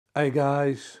Hey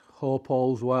guys, hope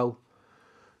all's well.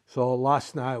 So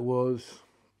last night was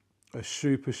a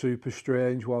super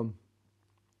strange one.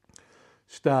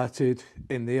 Started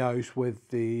in the house with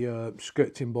the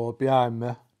scripting board behind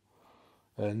me,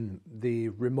 and the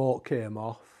remote came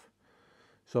off.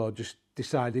 So I just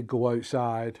decided to go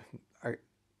outside. I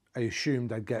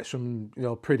assumed I'd get some,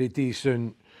 pretty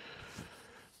decent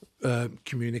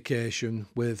communication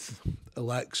with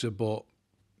Alexa, but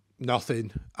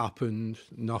nothing happened.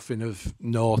 Nothing of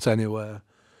note anywhere.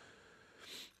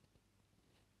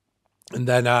 And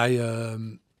then I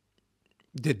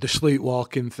did the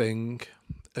sleepwalking thing,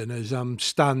 and as I'm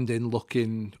standing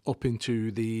looking up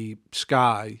into the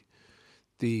sky,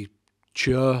 the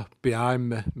chair behind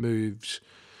me moves.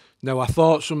 Now I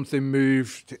thought something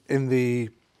moved in the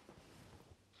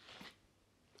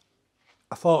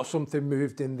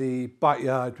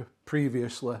backyard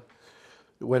previously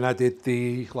when I did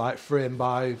the like frame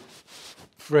by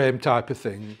frame type of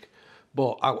thing,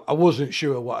 but I wasn't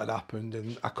sure what had happened,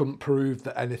 and I couldn't prove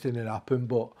that anything had happened.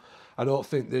 But I don't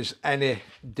think there's any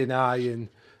denying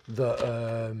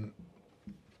that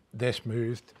this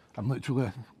moved. I'm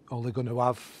literally only going to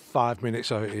have 5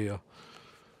 minutes out here.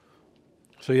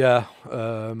 So yeah,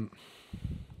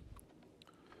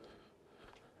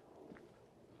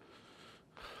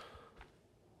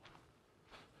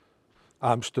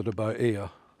 I'm stood about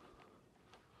here,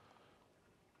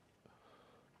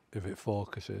 if it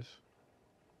focuses.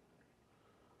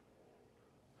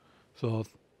 So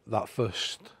that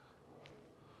first,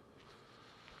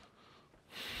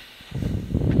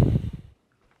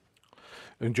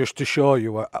 and just to show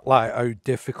you like how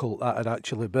difficult that would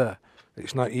actually be,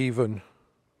 it's not even,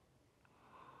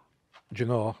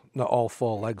 not all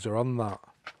four legs are on that.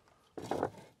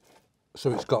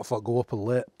 So it's got to go up a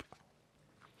lip.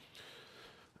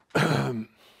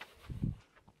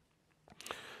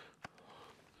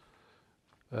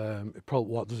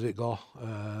 Probably, what does it go?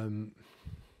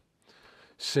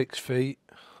 6 feet.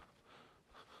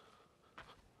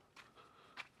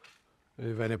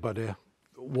 If anybody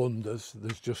wonders,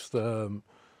 there's just even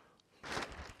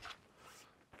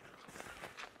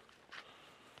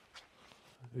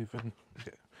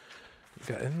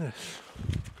get in this.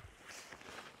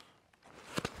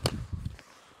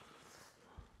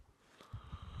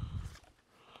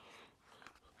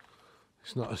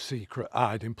 It's not a secret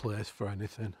hiding place for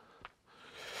anything.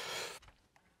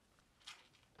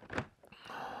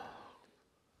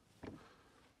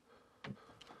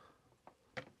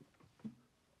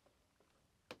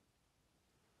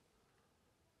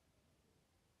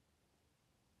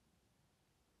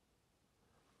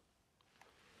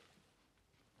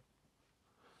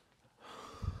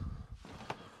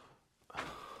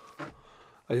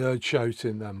 I heard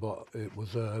shouting then, but it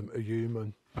was a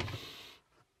human.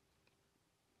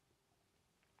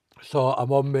 So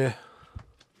I'm on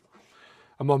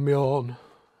my own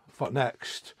for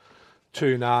next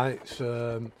 2 nights.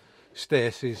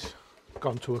 Stacey's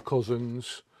gone to her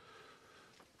cousin's.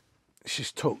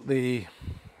 She's took the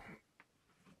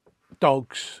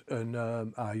dogs and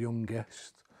our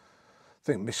youngest. I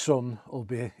think my son will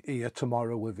be here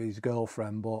tomorrow with his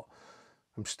girlfriend, but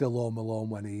I'm still home alone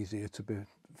when he's here, to be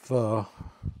fair.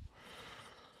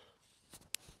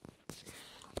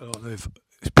 I don't know if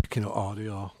it's picking up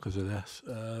audio because of this.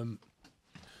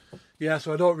 Yeah,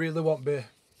 so I don't really want to be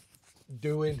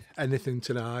doing anything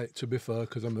tonight, to be fair,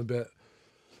 because I'm a bit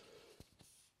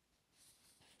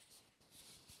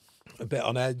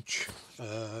on edge.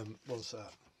 What's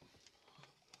that?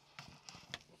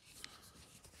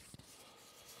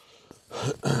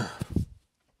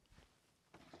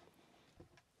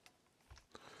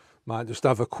 Might just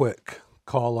have a quick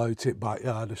call out at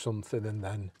backyard or something, and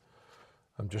then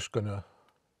I'm just gonna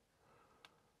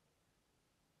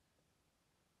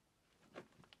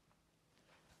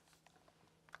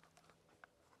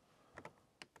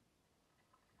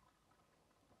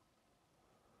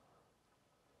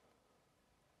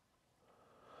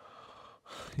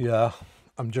yeah,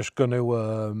 I'm just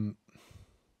gonna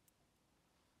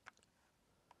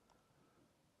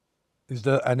is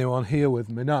there anyone here with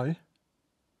me now?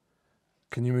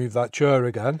 Can you move that chair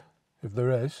again, if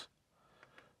there is?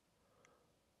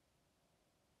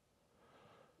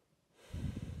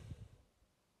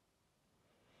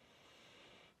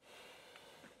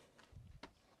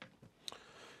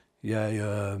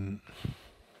 Yeah,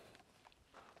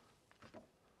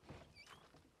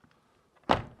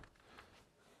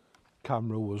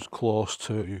 camera was close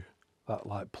to that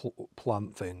like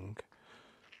plant thing.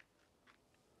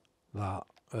 That,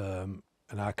 and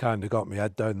I kind of got my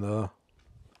head down there.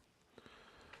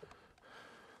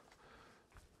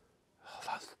 Oh,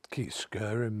 that keeps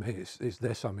scaring me. It's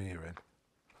this I'm hearing.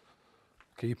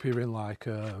 Keep hearing like,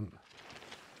 do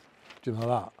you know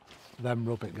that? Them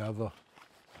rubbing together.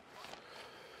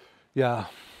 Yeah,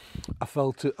 I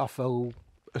fell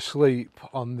asleep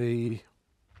on the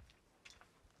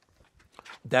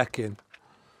decking,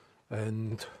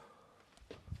 and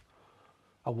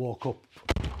I woke up,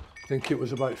 I think it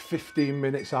was about 15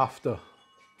 minutes after.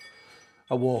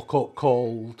 I woke up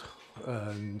cold,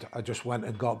 and I just went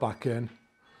and got back in.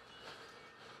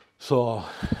 So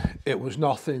it was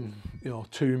nothing,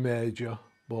 too major,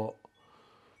 but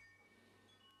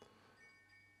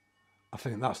I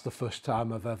think that's the first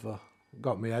time I've ever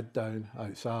got my head down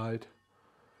outside.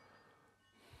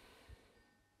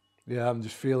 Yeah, I'm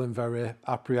just feeling very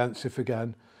apprehensive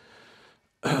again.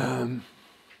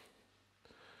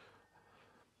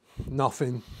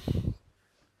 Nothing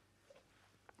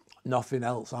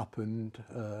else happened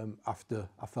after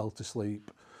I fell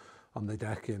asleep on the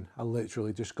decking. I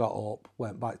literally just got up,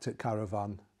 went back to the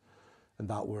caravan, and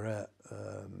that were it.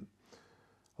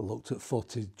 I looked at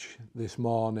footage this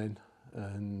morning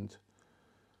and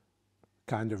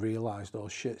kind of realised, oh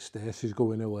shit, Stacey's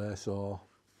going away. So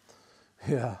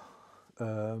yeah,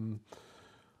 tonight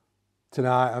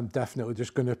I'm definitely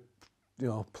just going to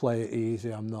play it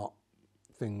easy. I'm not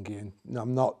thinking,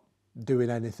 I'm not doing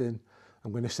anything.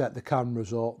 I'm going to set the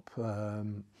cameras up.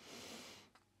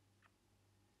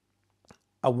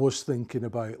 I was thinking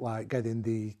about like getting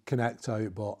the Connect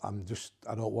out, but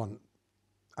I don't want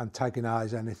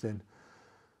antagonise anything.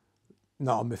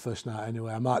 Not on my first night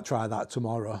anyway. I might try that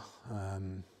tomorrow.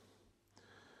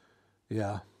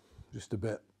 Yeah, just a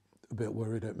bit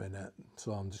worried at the minute.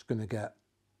 So I'm just going to get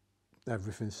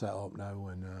everything set up now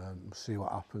and see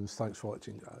what happens. Thanks for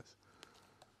watching, guys.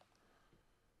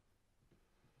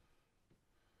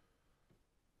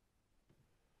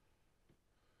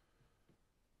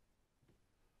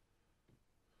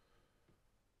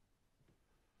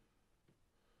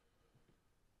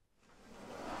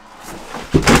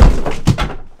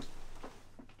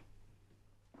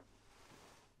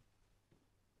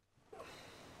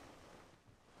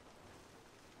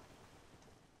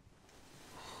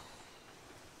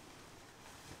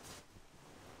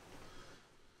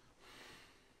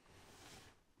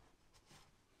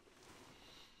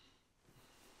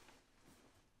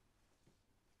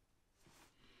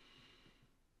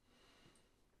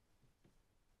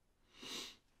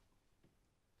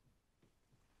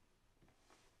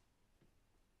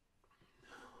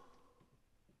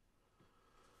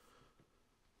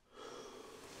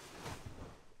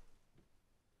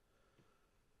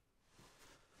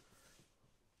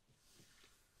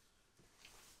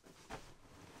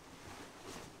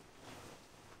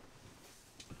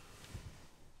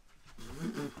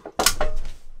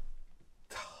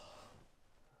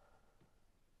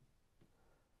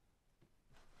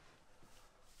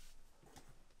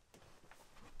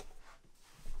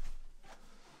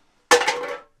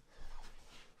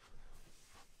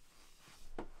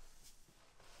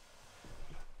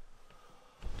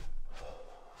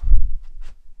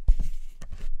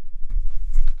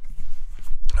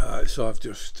 So I've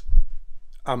just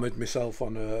hammered myself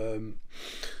on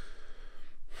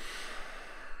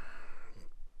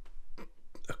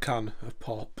a can of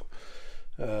pop.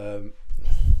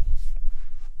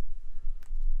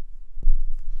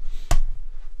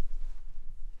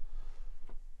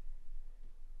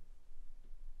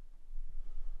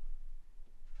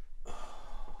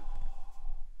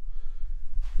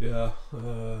 Yeah,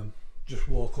 just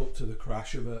woke up to the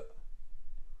crash of it.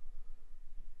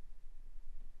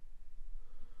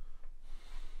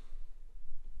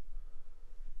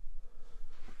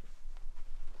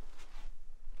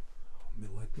 My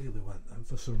leg nearly went then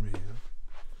for some reason.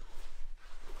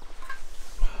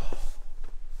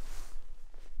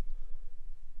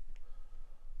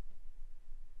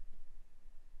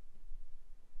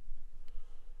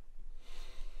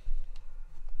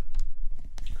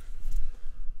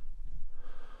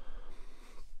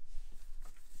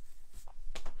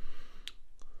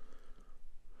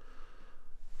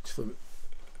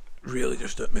 Really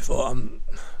just at my foot. I'm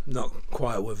not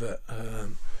quite with it.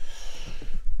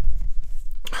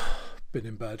 Been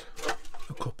in bed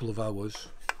a couple of hours,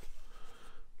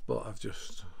 but I've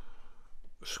just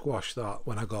squashed that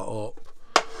when I got up.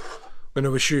 I'm going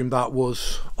to assume that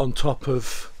was on top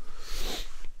of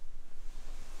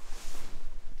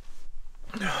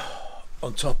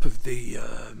the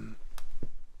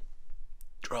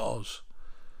drawers.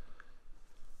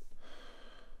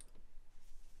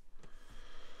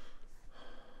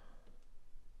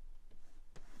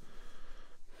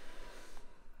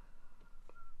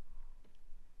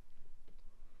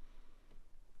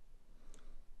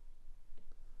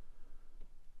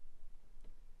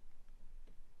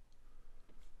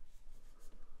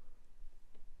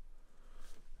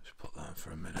 for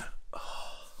a minute.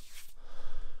 Oh.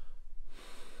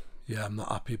 Yeah, I'm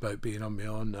not happy about being on my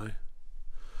own now.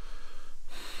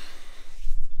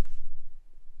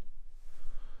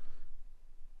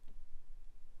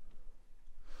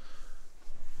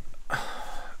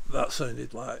 That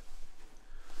sounded like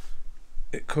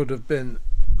it could have been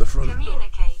the front door.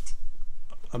 Communicate.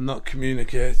 I'm not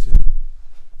communicating.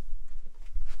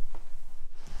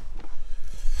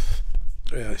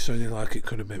 Yeah, it sounded like it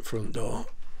could have been front door.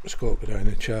 Let's go down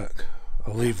and check.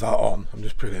 I'll leave that on. I'm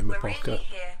just putting it in my pocket. Really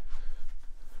here.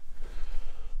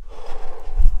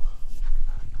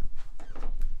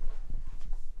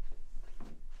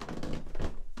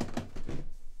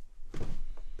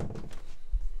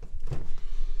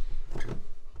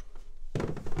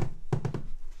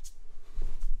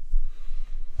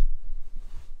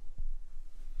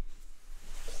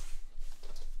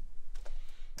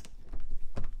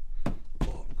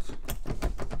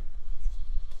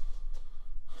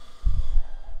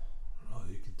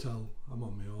 Tell I'm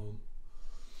on my own.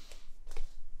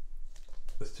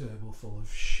 A table full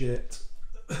of shit.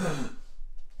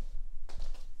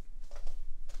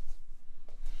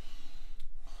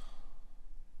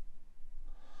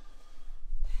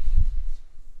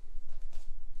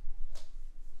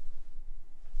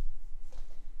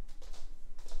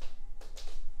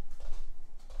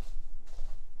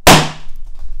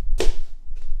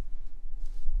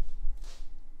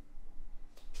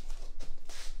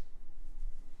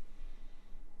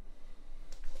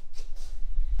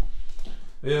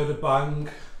 I heard a bang.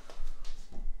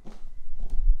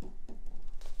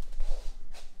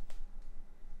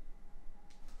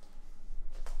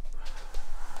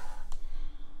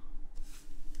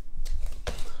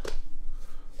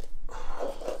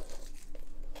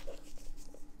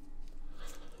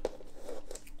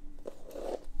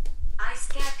 I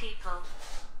scare people.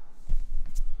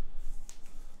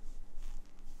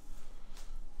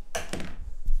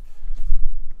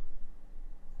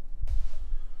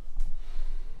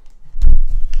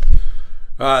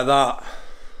 Right, that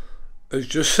has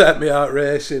just set me out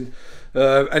racing.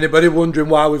 Anybody wondering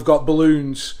why we've got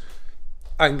balloons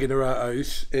hanging around our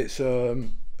house? It's a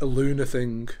lunar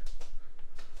thing.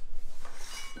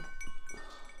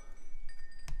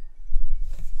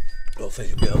 Don't think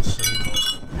you'll be able to see that.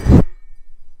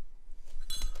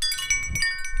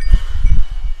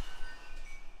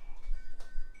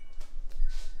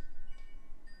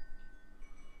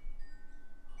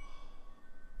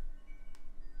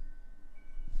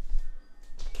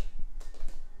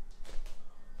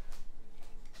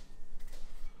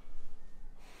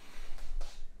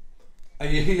 Are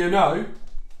you here now?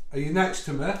 Are you next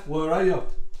to me? Where are you?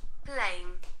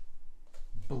 Blame.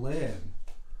 Blame?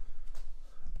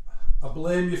 I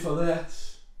blame you for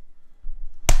this.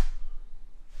 There's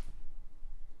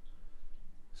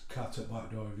a cat at back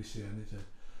door if you see anything.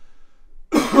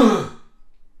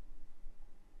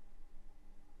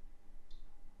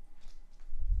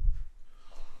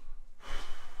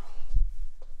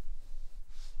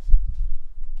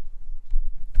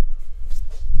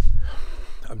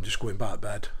 I'm just going back to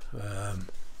bed. I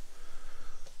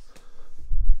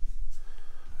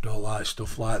don't like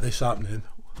stuff like this happening,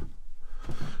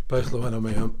 especially when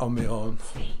I'm on my own.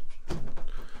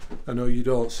 I know you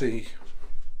don't see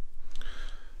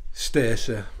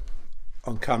Stacey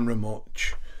on camera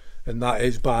much, and that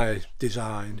is by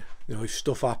design. You know, if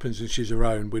stuff happens and she's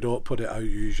around, we don't put it out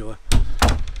usually.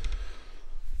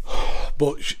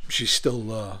 But she's still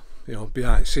there, you know,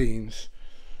 behind scenes.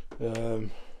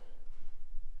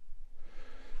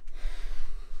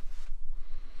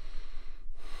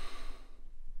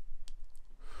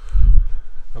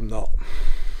 I'm not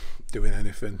doing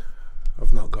anything.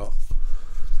 I've not got.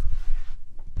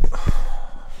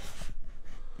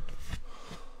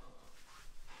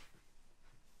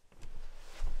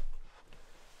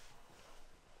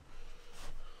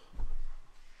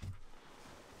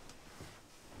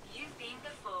 You've been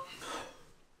before.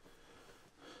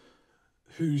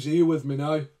 Who's here with me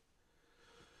now? Do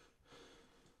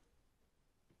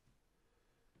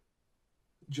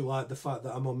you like the fact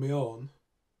that I'm on my own?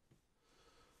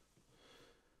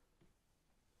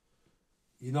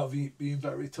 You're not being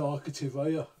very talkative, are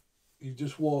you? You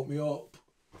just woke me up.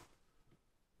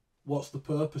 What's the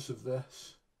purpose of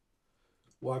this?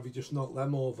 Why have you just knocked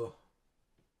them over?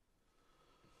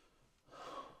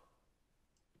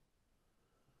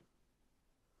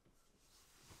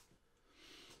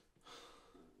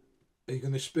 Are you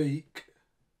going to speak?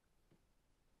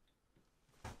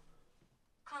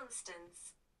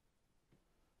 Constance.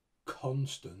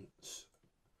 Constance?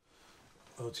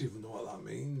 I don't even know what that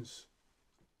means.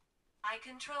 I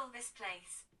control this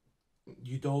place.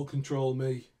 You don't control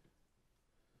me.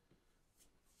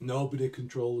 Nobody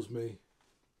controls me.